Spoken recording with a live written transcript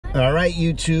All right,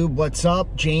 YouTube, what's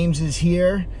up? James is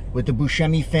here with the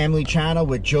Buscemi Family channel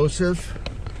with Joseph.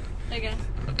 Hey guys.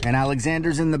 And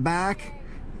Alexander's in the back.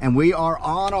 And we are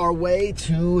on our way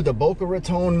to the Boca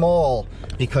Raton Mall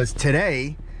because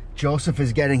today, Joseph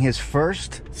is getting his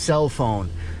first cell phone.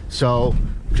 So,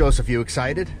 Joseph, you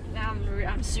excited?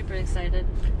 I'm super excited.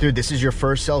 Dude, this is your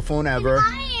first cell phone ever. And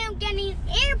I am getting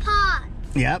AirPods.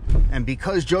 Yep, and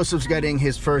because Joseph's getting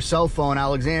his first cell phone,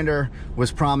 Alexander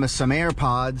was promised some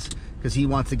AirPods because he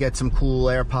wants to get some cool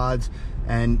AirPods,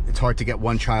 and it's hard to get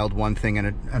one child one thing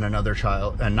and another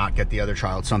child and not get the other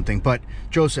child something. But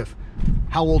Joseph,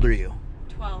 how old are you?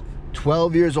 12.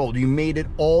 12 years old. You made it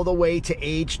all the way to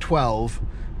age 12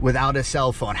 without a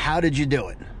cell phone. How did you do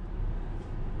it?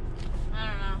 I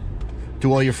don't know.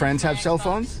 Do all your friends have cell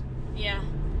phones? Yeah.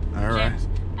 All right. James,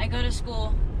 I go to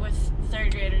school with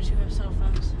third graders who have cell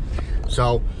phones.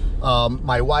 So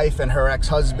my wife and her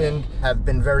ex-husband have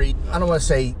been very, I don't want to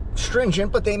say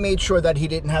stringent, but they made sure that he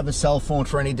didn't have a cell phone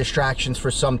for any distractions for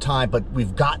some time. But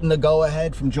we've gotten the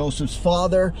go-ahead from Joseph's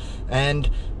father and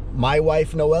my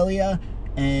wife, Noelia,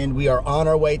 and we are on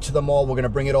our way to the mall. We're going to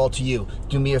bring it all to you.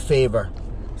 Do me a favor.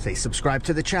 Say subscribe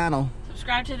to the channel.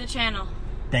 Subscribe to the channel.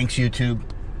 Thanks, YouTube.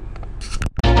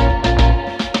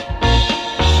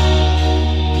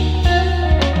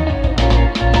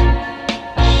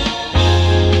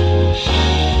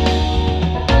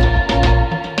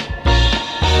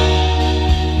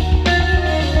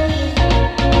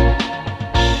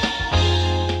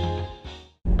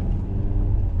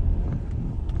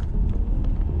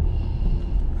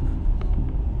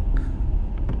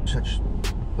 Such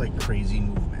like crazy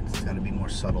movements. It's got to be more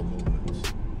subtle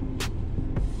movements.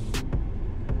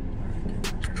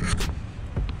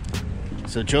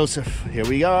 So Joseph, here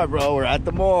we are, bro. We're at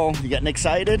the mall. You getting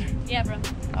excited? Yeah, bro.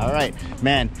 All right,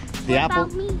 man. The Apple.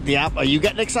 Are you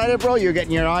getting excited, bro? You're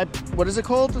getting your what is it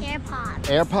called? AirPods.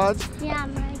 AirPods. Yeah,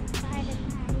 I'm really excited.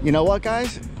 You know what,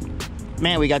 guys?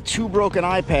 Man, we got 2 broken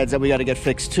iPads that we got to get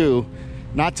fixed too.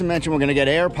 Not to mention we're gonna get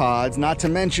AirPods. Not to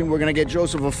mention we're gonna get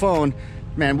Joseph a phone.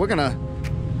 Man, we're gonna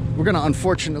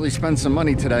unfortunately spend some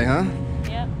money today, huh?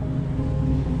 Yep.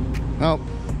 Well,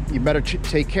 you better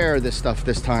take care of this stuff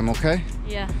this time, okay?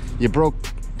 Yeah. You broke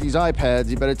these iPads.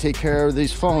 You better take care of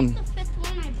these phones. That's the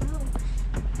 5th one I broke.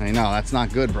 I know, that's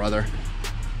not good, brother.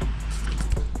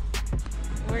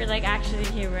 We're like actually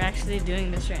here. We're actually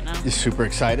doing this right now. You super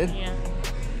excited? Yeah.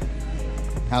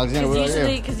 Alexander, what are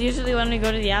you? Because usually when we go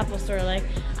to the Apple store, like,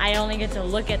 I only get to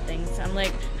look at things. I'm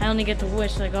like, I only get to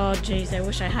wish, like, oh, jeez, I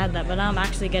wish I had that. But now I'm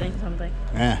actually getting something.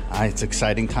 Yeah, it's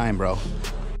exciting time, bro.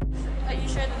 Are you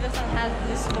sure that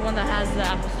this is the one that has the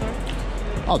Apple store?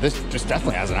 Oh, this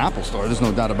definitely has an Apple store. There's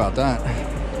no doubt about that.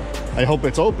 I hope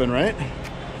it's open, right?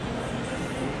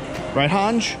 Right,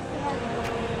 Hanj?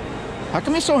 How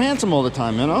come you're so handsome all the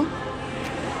time, you know?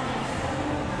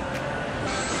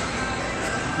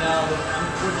 No,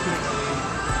 unfortunately.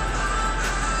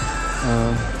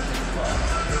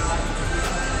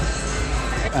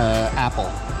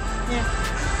 Apple.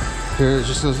 Yeah. Here it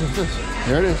just goes like this.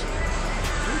 There it is.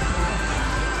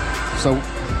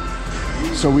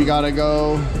 So we gotta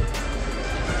go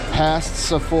past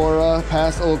Sephora,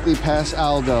 past Oakley, past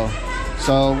Aldo.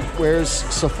 So where's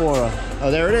Sephora? Oh,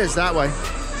 there it is, that way.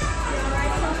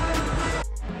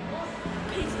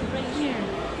 Right here.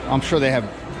 I'm sure they have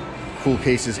cool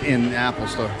cases in the Apple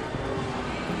store.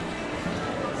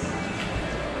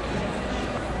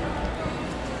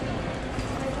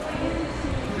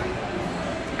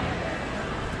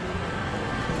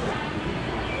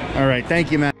 All right,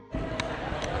 thank you, man.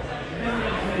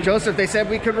 Joseph, they said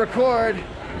we could record.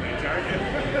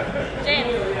 James,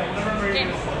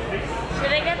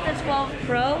 should I get the 12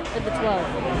 Pro or the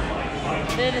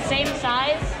 12? They're the same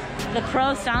size. The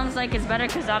Pro sounds like it's better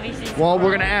because obviously it's Well, Pro.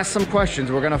 we're gonna ask some questions.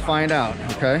 We're gonna find out,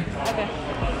 okay? Okay.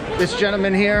 This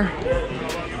gentleman here.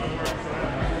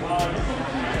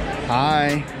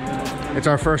 Hi. It's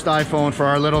our first iPhone for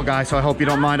our little guy, so I hope you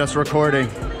don't mind us recording.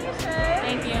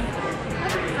 Thank you.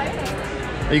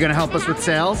 Are you gonna help us with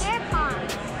sales?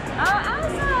 AirPods. Oh,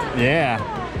 awesome. Yeah.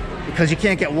 Because you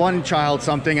can't get one child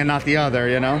something and not the other,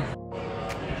 you know?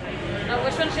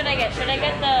 Which one should I get? Should I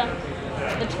get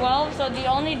the 12? So the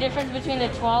only difference between the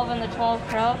 12 and the 12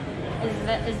 Pro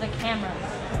is the camera.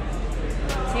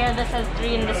 So here this has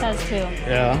 3 and this has 2.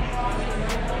 Yeah.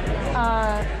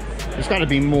 There's got to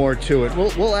be more to it.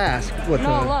 We'll ask. What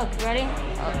No, look, ready?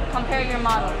 Compare your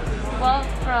model. 12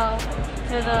 Pro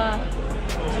to the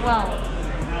 12.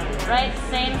 Right?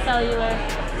 Same cellular,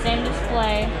 same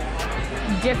display,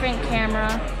 different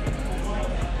camera.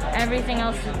 Everything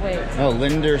else is, wait. Oh,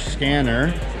 Linder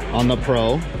scanner. on the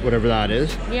Pro, whatever that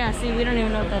is. Yeah, see, we don't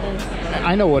even know what that is.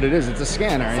 I know what it is. It's a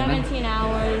scanner. 17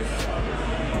 hours.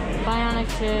 Bionic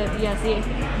chip. Yeah, see,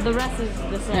 the rest is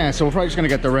the same. Yeah, so we're probably just gonna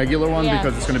get the regular one Yeah,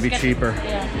 because it's gonna be cheaper.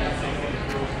 Yeah.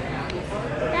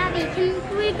 Daddy,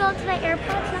 can we go to the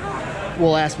AirPods now?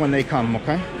 We'll ask when they come,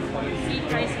 okay? See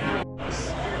price.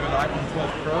 The iPhone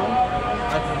 12 Pro,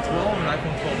 iPhone 12, and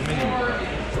iPhone 12 mini.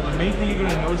 So the main thing you're going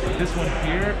to notice with this one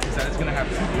here is that it's going to have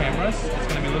 2 cameras. It's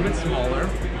going to be a little bit smaller.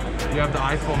 You have the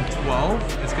iPhone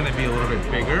 12, it's going to be a little bit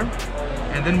bigger.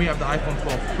 And then we have the iPhone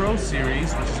 12 Pro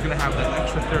series, which is going to have that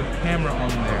extra third camera on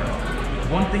there.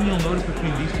 One thing you'll notice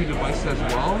between these two devices as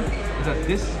well is that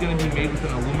this is going to be made with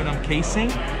an aluminum casing,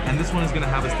 and this one is going to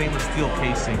have a stainless steel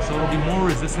casing. So it'll be more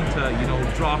resistant to, you know,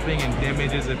 dropping and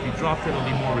damages. If you dropped it, it'll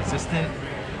be more resistant.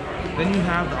 Then you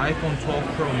have the iPhone 12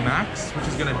 Pro Max, which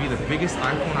is going to be the biggest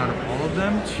iPhone out of all of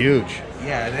them. It's huge.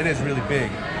 Yeah, it is really big.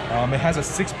 It has a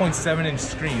 6.7-inch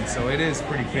screen, so it is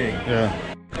pretty big. Yeah.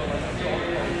 So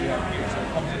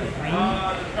it comes in green,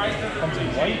 comes in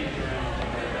white,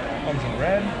 comes in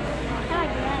red,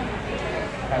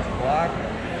 has black,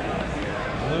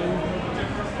 blue,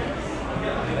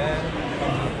 and then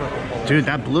comes in purple color. Dude,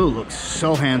 that blue looks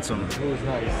so handsome. Blue is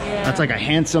nice. Yeah. That's like a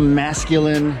handsome,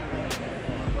 masculine.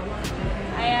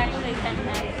 I actually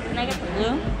can I get the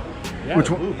blue? Yeah, Which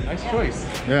blue. one? Nice choice.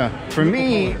 Yeah. For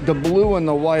me, the blue and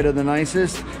the white are the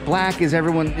nicest. Black is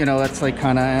everyone, you know, that's like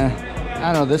kind of,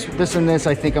 I don't know, this and this,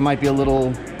 I think it might be a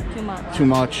little Too much. too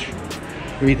much.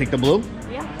 What do you think, the blue?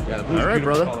 Yeah. Yeah, the blue is All right,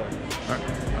 beautiful brother. color.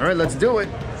 All right, let's do it.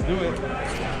 Let's do it.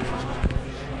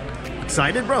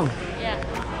 Excited, bro? Yeah.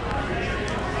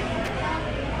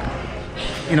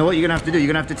 You know what you're gonna have to do? You're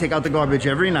gonna have to take out the garbage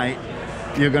every night.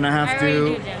 You're gonna have I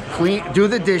already to do, Jim. do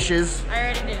the dishes, I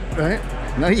already do. right?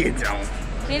 No, you don't.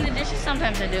 Clean the dishes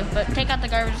sometimes I do, but take out the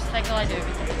garbage cycle I do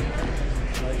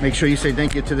everything. Make sure you say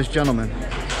thank you to this gentleman.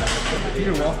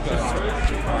 You're welcome.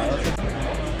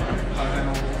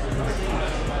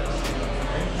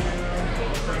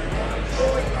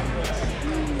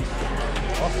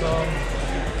 Awesome.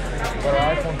 Got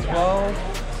our iPhone 12.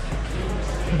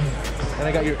 And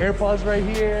I got your AirPods right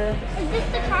here. Is this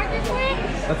the charger for it?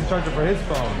 That's the charger for his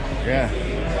phone. Yeah.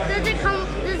 Does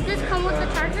this come with the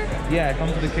charger? Yeah, it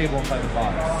comes with a cable inside the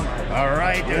box. All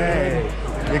right, dude.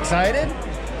 You excited?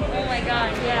 Oh my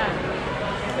god, yeah.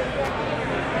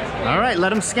 All right,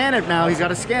 let him scan it now. He's got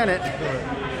to scan it.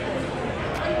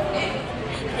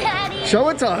 Daddy. Show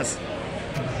it to us.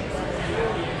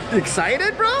 You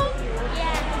excited, bro?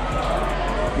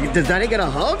 Yeah. Does Daddy get a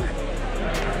hug?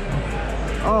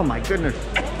 Oh my goodness.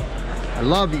 I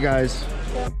love you guys.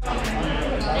 Thank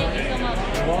you so much.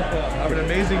 You're welcome. Have an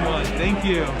amazing one. Thank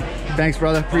you. Thanks,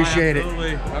 brother. Appreciate it.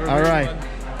 Absolutely. Have a All great right. one.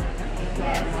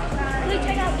 Can we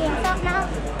check out GameStop now?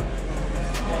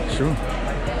 Sure.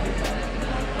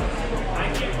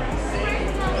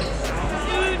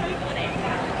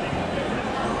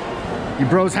 You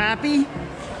bros happy? Dude,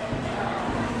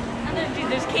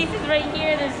 there's cases right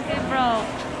here. There's good, bro.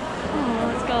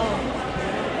 Oh, let's go.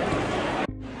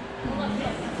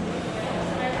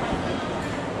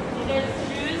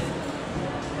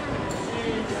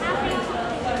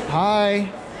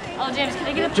 Hi. Oh, James, can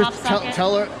I get a pop Just socket?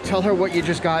 tell her what you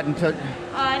just got and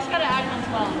I just got an iPhone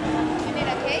 12. You need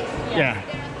a case? yeah.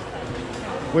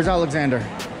 Where's Alexander?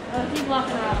 He blocked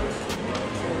her out.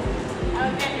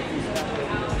 Okay.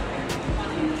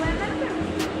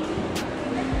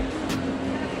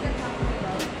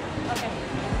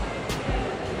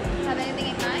 Have anything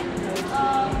in mind?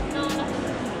 No,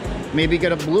 nothing. Maybe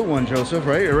get a blue one, Joseph,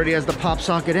 right? It already has the pop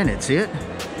socket in it. See it?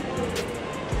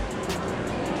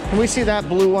 Can we see that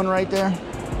blue one right there?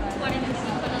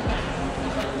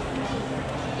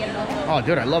 Oh,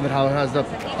 dude, I love it how it has the...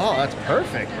 Oh, that's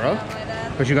perfect, bro.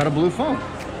 Because you got a blue phone.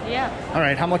 Yeah. All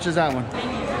right, how much is that one?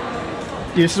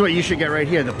 This is what you should get right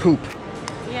here, the poop.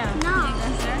 Yeah.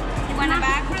 No. You want a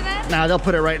bag for that? Now, they'll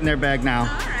put it right in their bag now. All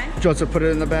right. Joseph, put it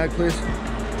in the bag, please. Have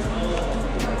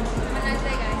a nice day,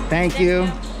 guys. Thank you.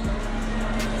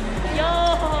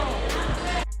 Yo.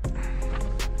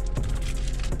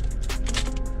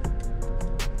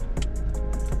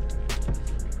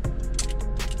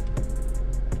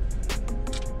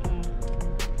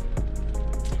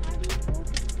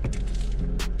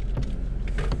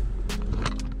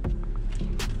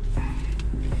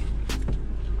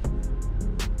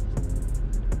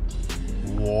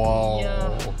 Whoa.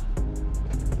 Yeah.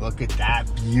 Look at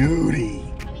that beauty.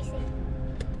 Let me see.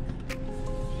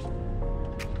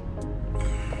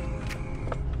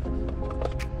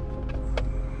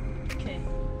 Okay.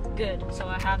 Good. So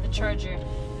I have the charger,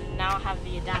 and now I have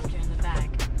the adapter in the bag.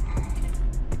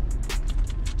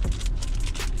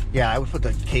 Yeah, I would put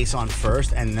the case on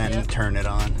first and then turn it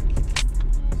on.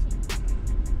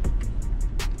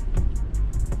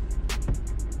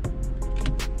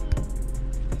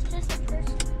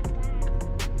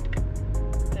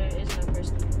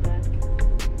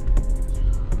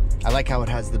 I like how it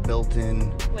has the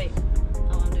built-in. Wait.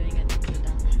 Oh, I'm doing it. Put it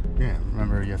down there. Yeah,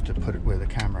 remember you have to put it where the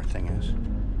camera thing is.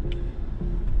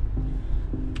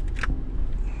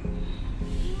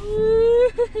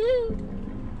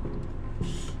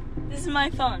 This is my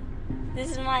phone.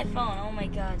 This is my phone. Oh my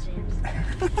God, James.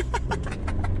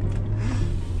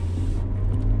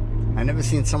 I never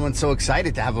seen someone so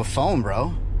excited to have a phone,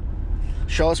 bro.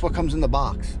 Show us what comes in the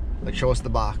box. Like, show us the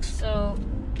box. So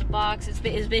the box is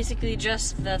basically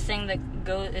just the thing that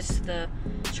goes. It's the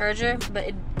charger,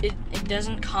 but it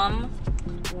doesn't come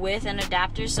with an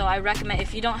adapter. So I recommend,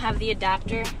 if you don't have the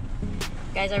adapter,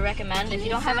 guys, I recommend if you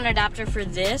don't have an adapter for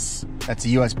this. That's a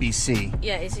USB-C.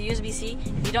 Yeah, it's a USB-C.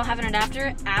 If you don't have an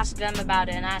adapter, ask them about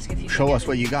it and ask if you. Show us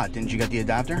what you got. Didn't you get the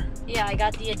adapter? Yeah, I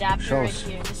got the adapter Show right us.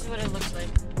 here. This is what it looks like.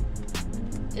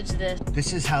 It's this.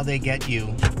 This is how they get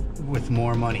you with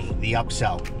more money, the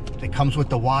upsell. It comes with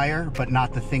the wire, but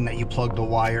not the thing that you plug the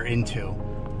wire into.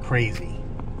 Crazy.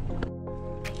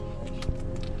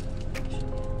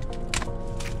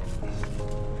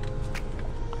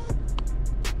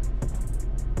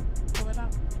 Pull it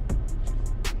out.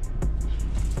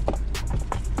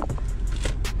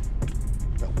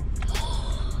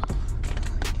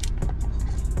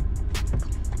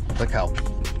 Look how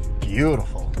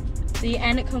beautiful. See,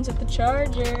 and it comes with the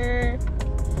charger.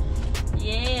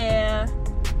 Yeah.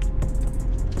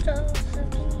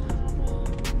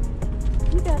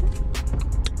 You got it.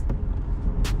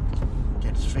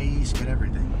 Get his face, get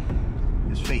everything.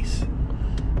 His face.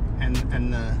 And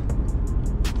the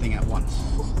thing at once.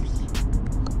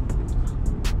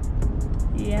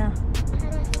 Yeah. How do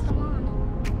I put them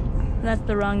on? That's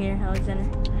the wrong ear, Alexander.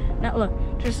 Now look,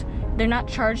 just they're not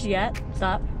charged yet.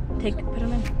 Stop. Put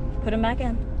them in. Put them back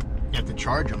in. You have to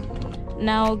charge them.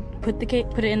 Now put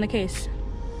it in the case.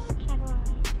 How do I?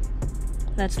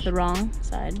 That's the wrong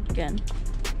side again.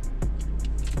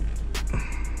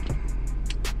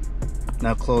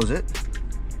 Now close it.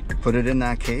 Put it in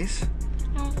that case.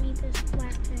 I don't need this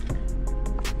black thing.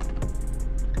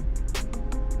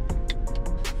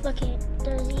 Look it.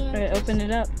 There's the All right, open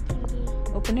it up.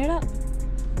 thingy. Open it up.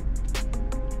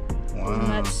 Wow. Isn't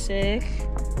that sick?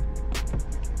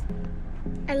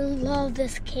 I love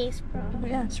this case, bro. Oh,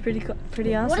 yeah, it's pretty cool.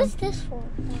 Pretty awesome. What is this for?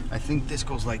 I think this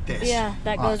goes like this. Yeah,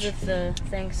 that Watch. goes with the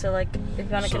thing. So like, if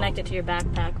you want to connect it to your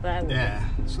backpack, but Yeah,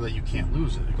 so that you can't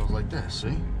lose it. It goes like this,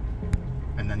 see?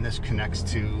 And then this connects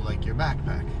to like your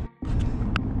backpack.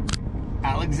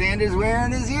 Alexander's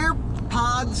wearing his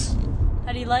earpods.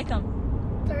 How do you like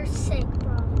them? They're sick,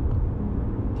 bro.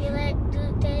 Do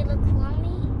they look cool on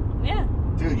me? Yeah.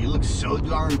 Dude, you look so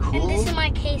darn cool. And this is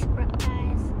my case, bro,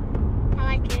 guys.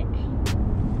 I like it.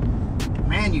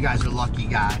 Man, you guys are lucky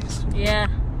guys. Yeah.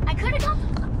 I could have got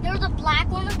there's a black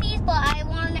one of these, but I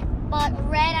wanted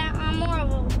red. I'm more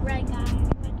of a red guy.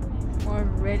 More of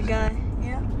a red guy.